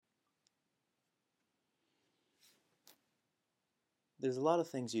There's a lot of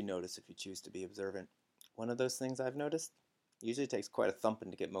things you notice if you choose to be observant. One of those things I've noticed usually takes quite a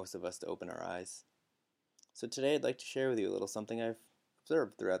thumping to get most of us to open our eyes. So today I'd like to share with you a little something I've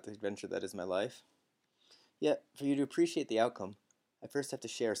observed throughout the adventure that is my life. Yet, for you to appreciate the outcome, I first have to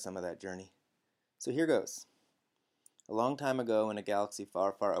share some of that journey. So here goes. A long time ago in a galaxy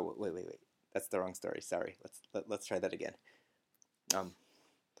far, far away. Wait. That's the wrong story. Sorry. Let's try that again.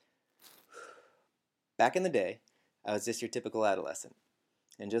 Back in the day, I was just your typical adolescent.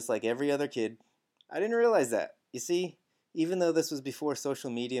 And just like every other kid, I didn't realize that. You see, even though this was before social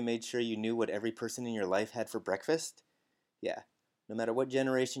media made sure you knew what every person in your life had for breakfast, yeah, no matter what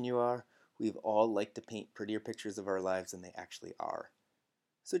generation you are, we've all liked to paint prettier pictures of our lives than they actually are.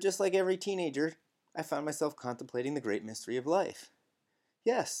 So just like every teenager, I found myself contemplating the great mystery of life.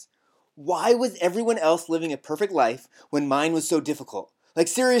 Yes, why was everyone else living a perfect life when mine was so difficult? Like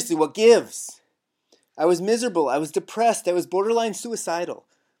seriously, what gives? I was miserable, I was depressed, I was borderline suicidal.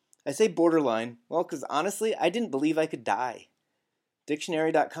 I say borderline, well, because honestly, I didn't believe I could die.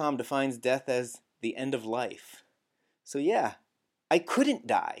 Dictionary.com defines death as the end of life. So yeah, I couldn't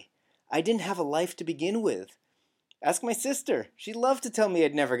die. I didn't have a life to begin with. Ask my sister. She'd love to tell me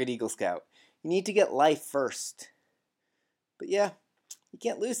I'd never get Eagle Scout. You need to get life first. But yeah, you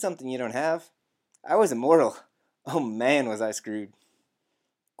can't lose something you don't have. I was immortal. Oh man, was I screwed.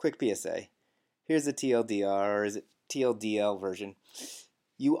 Quick PSA. Here's the TLDR, or is it TLDL version.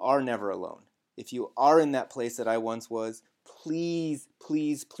 You are never alone. If you are in that place that I once was, please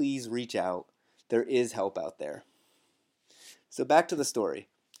reach out. There is help out there. So back to the story.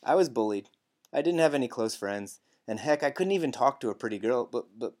 I was bullied. I didn't have any close friends. And heck, I couldn't even talk to a pretty girl.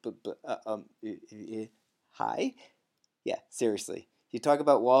 Hi? Yeah, seriously. You talk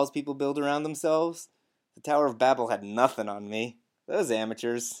about walls people build around themselves? The Tower of Babel had nothing on me. Those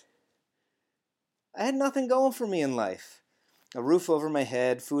amateurs. I had nothing going for me in life. A roof over my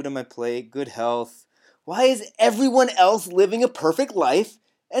head, food on my plate, good health. Why is everyone else living a perfect life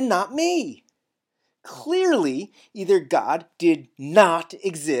and not me? Clearly, either God did not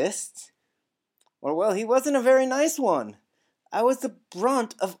exist, or well, he wasn't a very nice one. I was the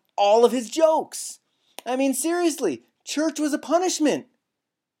brunt of all of his jokes. I mean, seriously, church was a punishment.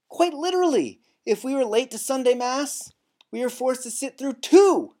 Quite literally. If we were late to Sunday Mass, we were forced to sit through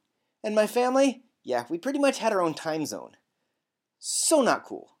 2. And my family, yeah, we pretty much had our own time zone. So not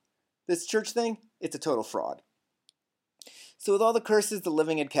cool. This church thing, it's a total fraud. So with all the curses the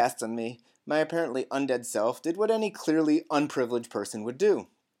living had cast on me, my apparently undead self did what any clearly unprivileged person would do.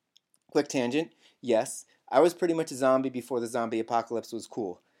 Quick tangent, yes, I was pretty much a zombie before the zombie apocalypse was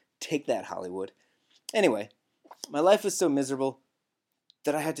cool. Take that, Hollywood. Anyway, my life was so miserable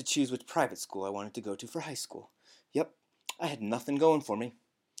that I had to choose which private school I wanted to go to for high school. Yep, I had nothing going for me.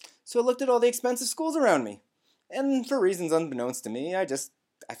 So I looked at all the expensive schools around me. And for reasons unbeknownst to me, I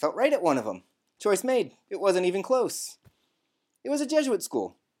felt right at one of them. Choice made. It wasn't even close. It was a Jesuit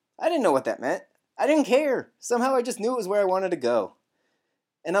school. I didn't know what that meant. I didn't care. Somehow I just knew it was where I wanted to go.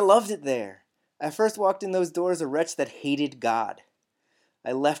 And I loved it there. I first walked in those doors a wretch that hated God.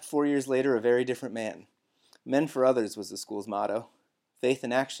 I left 4 years later a very different man. Men for others was the school's motto. Faith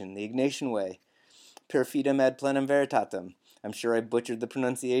in action, the Ignatian way. Per fidem ad plenum veritatem. I'm sure I butchered the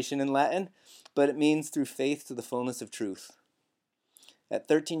pronunciation in Latin, but it means through faith to the fullness of truth. At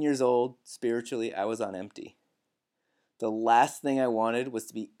 13 years old, spiritually, I was on empty. The last thing I wanted was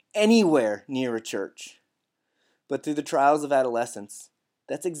to be anywhere near a church. But through the trials of adolescence,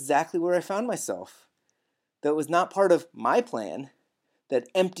 that's exactly where I found myself. Though it was not part of my plan, that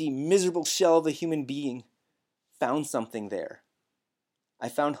empty, miserable shell of a human being found something there. I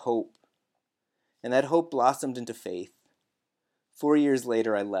found hope. And that hope blossomed into faith. 4 years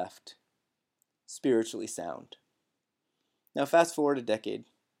later, I left. Spiritually sound. Now fast forward a decade.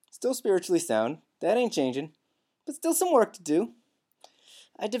 Still spiritually sound. That ain't changing. But still some work to do.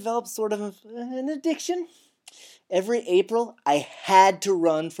 I developed sort of an addiction. Every April, I had to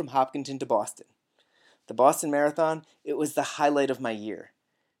run from Hopkinton to Boston. The Boston Marathon, it was the highlight of my year.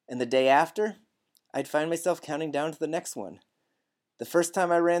 And the day after, I'd find myself counting down to the next one. The first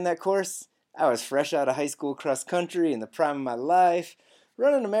time I ran that course, I was fresh out of high school cross country in the prime of my life.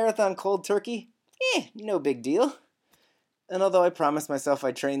 Running a marathon cold turkey, no big deal. And although I promised myself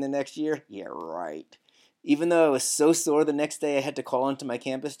I'd train the next year, yeah, right. Even though I was so sore the next day I had to call into my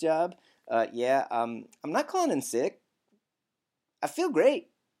campus job, I'm not calling in sick. I feel great.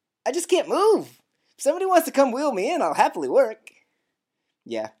 I just can't move. If somebody wants to come wheel me in, I'll happily work.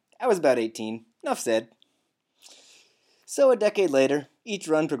 Yeah, I was about 18. Enough said. So a decade later, each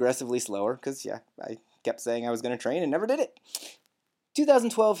run progressively slower, because I kept saying I was going to train and never did it.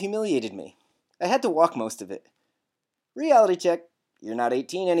 2012 humiliated me. I had to walk most of it. Reality check. "You're not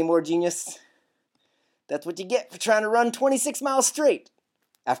 18 anymore, genius. That's what you get for trying to run 26 miles straight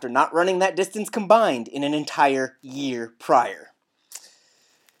after not running that distance combined in an entire year prior."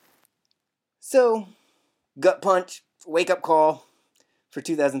 So, gut punch, wake-up call. For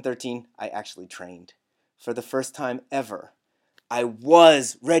 2013, I actually trained. For the first time ever, I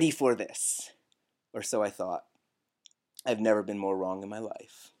was ready for this. Or so I thought. I've never been more wrong in my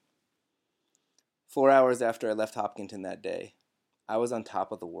life. 4 hours after I left Hopkinton that day, I was on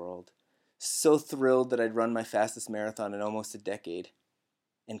top of the world. So thrilled that I'd run my fastest marathon in almost a decade.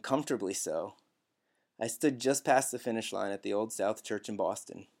 And comfortably so. I stood just past the finish line at the Old South Church in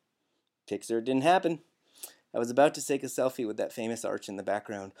Boston. Picture it didn't happen. I was about to take a selfie with that famous arch in the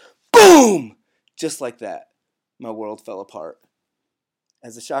background. Boom! Just like that, my world fell apart.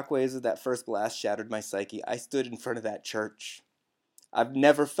 As the shockwaves of that first blast shattered my psyche, I stood in front of that church. I've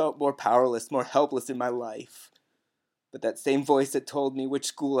never felt more powerless, more helpless in my life. But that same voice that told me which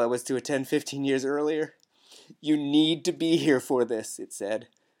school I was to attend 15 years earlier, "You need to be here for this," it said.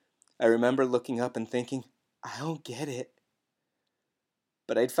 I remember looking up and thinking, I don't get it.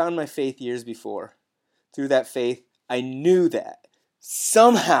 But I'd found my faith years before. Through that faith, I knew that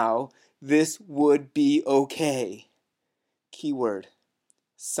somehow this would be okay. Keyword,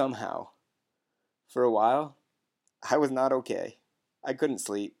 somehow. For a while, I was not okay. I couldn't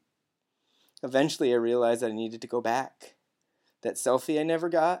sleep. Eventually, I realized I needed to go back. That selfie I never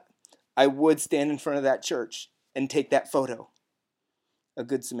got, I would stand in front of that church and take that photo. A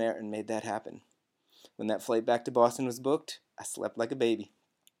good Samaritan made that happen. When that flight back to Boston was booked, I slept like a baby.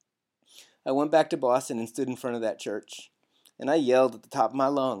 I went back to Boston and stood in front of that church, and I yelled at the top of my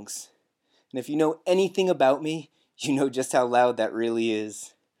lungs. And if you know anything about me, you know just how loud that really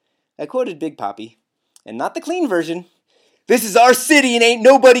is. I quoted Big Papi, and not the clean version. "This is our city and ain't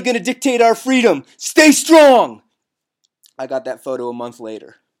nobody gonna dictate our freedom. Stay strong!" I got that photo a month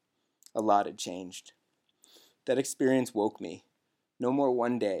later. A lot had changed. That experience woke me. No more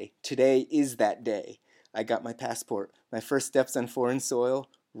one day. Today is that day. I got my passport, my first steps on foreign soil,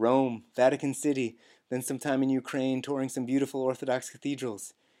 Rome, Vatican City, then some time in Ukraine touring some beautiful Orthodox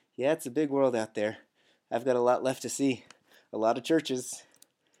cathedrals. Yeah, it's a big world out there. I've got a lot left to see. A lot of churches.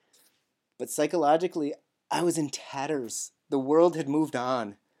 But psychologically, I was in tatters. The world had moved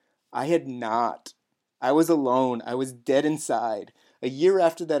on. I had not. I was alone. I was dead inside. A year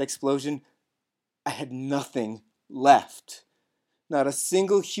after that explosion, I had nothing left. Not a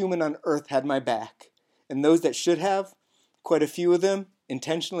single human on earth had my back. And those that should have, quite a few of them,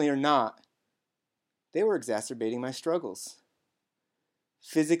 intentionally or not, they were exacerbating my struggles.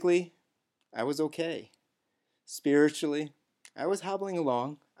 Physically, I was okay. Spiritually, I was hobbling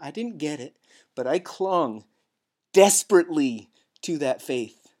along. I didn't get it, but I clung desperately to that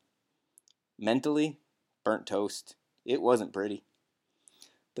faith. Mentally, burnt toast. It wasn't pretty.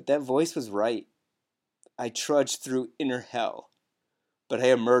 But that voice was right. I trudged through inner hell, but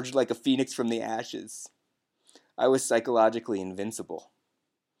I emerged like a phoenix from the ashes. I was psychologically invincible.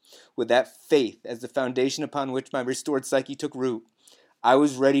 With that faith as the foundation upon which my restored psyche took root, I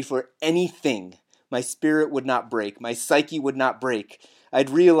was ready for anything. My spirit would not break. My psyche would not break. I'd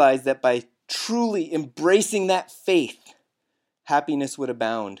realized that by truly embracing that faith, happiness would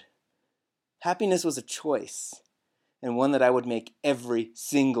abound. Happiness was a choice, and one that I would make every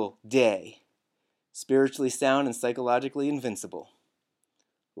single day. Spiritually sound and psychologically invincible.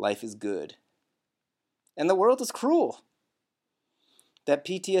 Life is good. And the world is cruel. That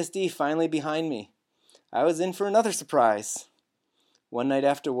PTSD finally behind me. I was in for another surprise. One night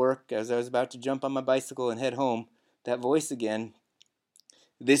after work, as I was about to jump on my bicycle and head home, that voice again.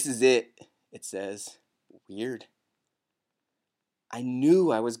 "This is it," it says. Weird. I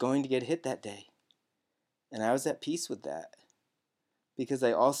knew I was going to get hit that day. And I was at peace with that. Because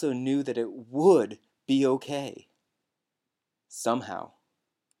I also knew that it would be okay. Somehow.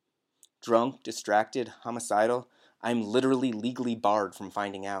 Drunk, distracted, homicidal, I'm literally legally barred from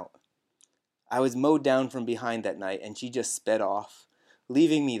finding out. I was mowed down from behind that night, and she just sped off,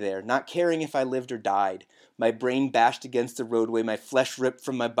 leaving me there, not caring if I lived or died. My brain bashed against the roadway, my flesh ripped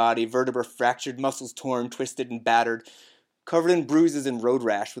from my body, vertebrae fractured, muscles torn, twisted, and battered, covered in bruises and road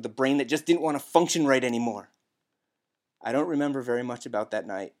rash, with a brain that just didn't want to function right anymore. I don't remember very much about that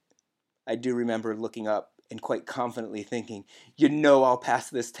night. I do remember looking up and quite confidently thinking, "You know I'll pass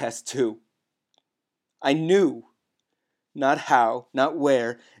this test too." I knew. Not how, not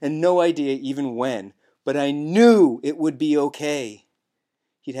where, and no idea even when, but I knew it would be okay.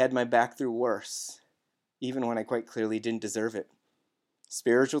 He'd had my back through worse, even when I quite clearly didn't deserve it.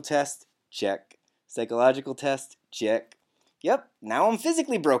 Spiritual test? Check. Psychological test? Check. Yep, now I'm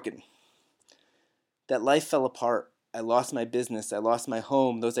physically broken. That life fell apart. I lost my business. I lost my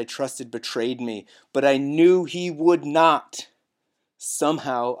home. Those I trusted betrayed me. But I knew he would not.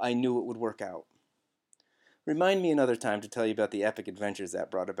 Somehow I knew it would work out. Remind me another time to tell you about the epic adventures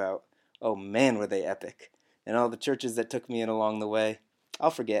that brought about. Oh man, were they epic. And all the churches that took me in along the way.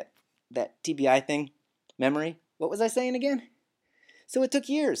 I'll forget. That TBI thing? Memory? What was I saying again? So it took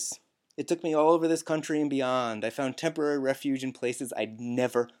years. It took me all over this country and beyond. I found temporary refuge in places I'd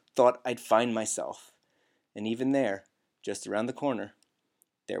never thought I'd find myself. And even there, just around the corner,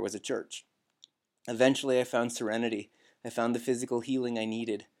 there was a church. Eventually I found serenity. I found the physical healing I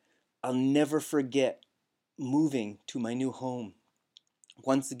needed. I'll never forget moving to my new home.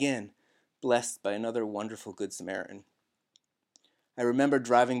 Once again, blessed by another wonderful Good Samaritan. I remember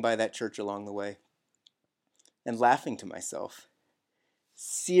driving by that church along the way and laughing to myself.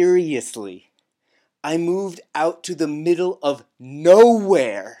 Seriously, I moved out to the middle of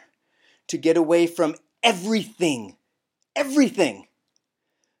nowhere to get away from everything. Everything.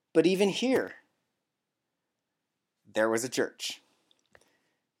 But even here, there was a church.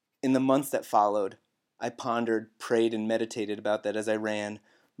 In the months that followed, I pondered, prayed, and meditated about that as I ran,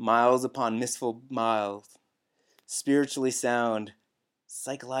 miles upon mistful miles, spiritually sound,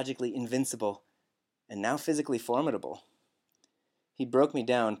 psychologically invincible, and now physically formidable. He broke me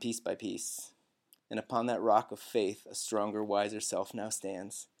down piece by piece, and upon that rock of faith a stronger, wiser self now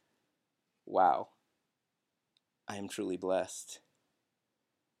stands. Wow, I am truly blessed.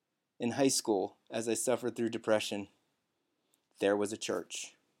 In high school, as I suffered through depression, there was a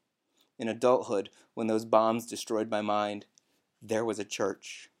church. In adulthood, when those bombs destroyed my mind, there was a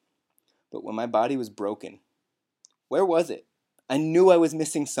church. But when my body was broken, where was it? I knew I was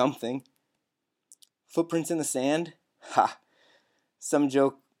missing something. Footprints in the sand? Ha! Some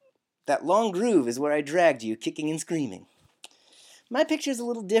joke, that long groove is where I dragged you, kicking and screaming. My picture's a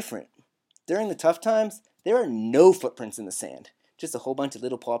little different. During the tough times, there are no footprints in the sand. Just a whole bunch of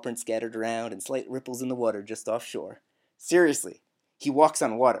little paw prints scattered around and slight ripples in the water just offshore. Seriously, he walks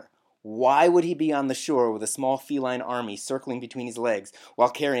on water. Why would he be on the shore with a small feline army circling between his legs while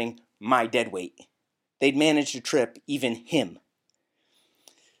carrying my dead weight? They'd manage to trip even him.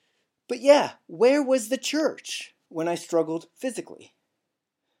 But yeah, where was the church when I struggled physically?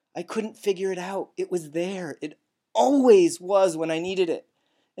 I couldn't figure it out. It was there. It always was when I needed it.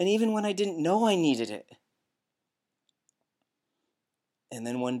 And even when I didn't know I needed it. And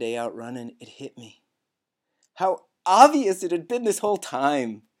then one day out running, it hit me. How obvious it had been this whole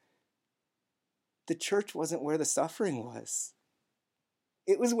time. The church wasn't where the suffering was.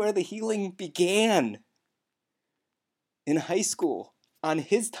 It was where the healing began. In high school, on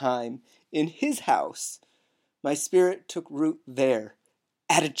his time, in his house, my spirit took root there,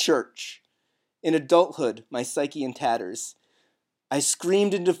 at a church. In adulthood, my psyche in tatters. I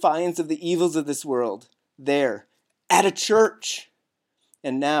screamed in defiance of the evils of this world, there, at a church.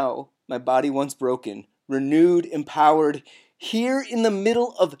 And now, my body once broken, renewed, empowered, here in the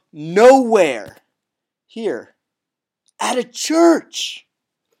middle of nowhere. Here, at a church.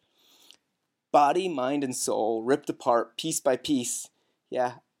 Body, mind, and soul ripped apart piece by piece.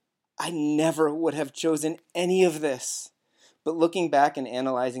 Yeah, I never would have chosen any of this. But looking back and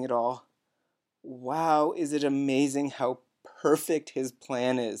analyzing it all, wow, is it amazing how perfect his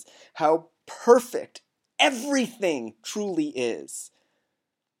plan is. How perfect everything truly is.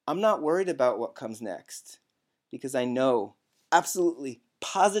 I'm not worried about what comes next because I know, absolutely,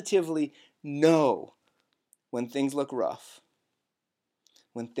 positively know when things look rough,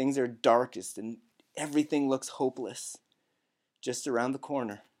 when things are darkest and everything looks hopeless, just around the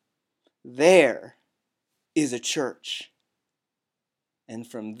corner, there is a church. And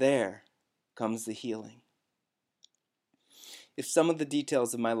from there comes the healing. If some of the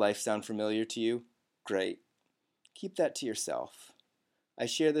details of my life sound familiar to you, great. Keep that to yourself. I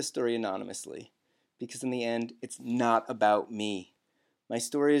share this story anonymously because in the end, it's not about me. My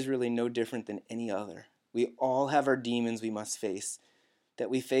story is really no different than any other. We all have our demons we must face. That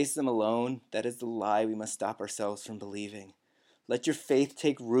we face them alone, that is the lie we must stop ourselves from believing. Let your faith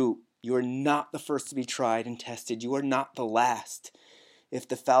take root. You are not the first to be tried and tested. You are not the last. If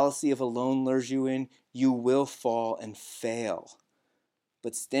the fallacy of alone lures you in, you will fall and fail.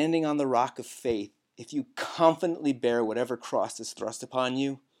 But standing on the rock of faith, if you confidently bear whatever cross is thrust upon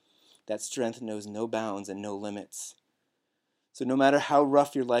you, that strength knows no bounds and no limits. So no matter how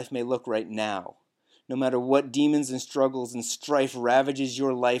rough your life may look right now, no matter what demons and struggles and strife ravages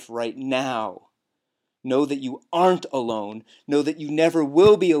your life right now, know that you aren't alone, know that you never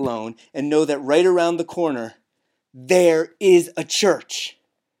will be alone, and know that right around the corner, there is a church,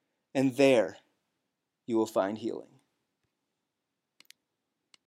 and there you will find healing.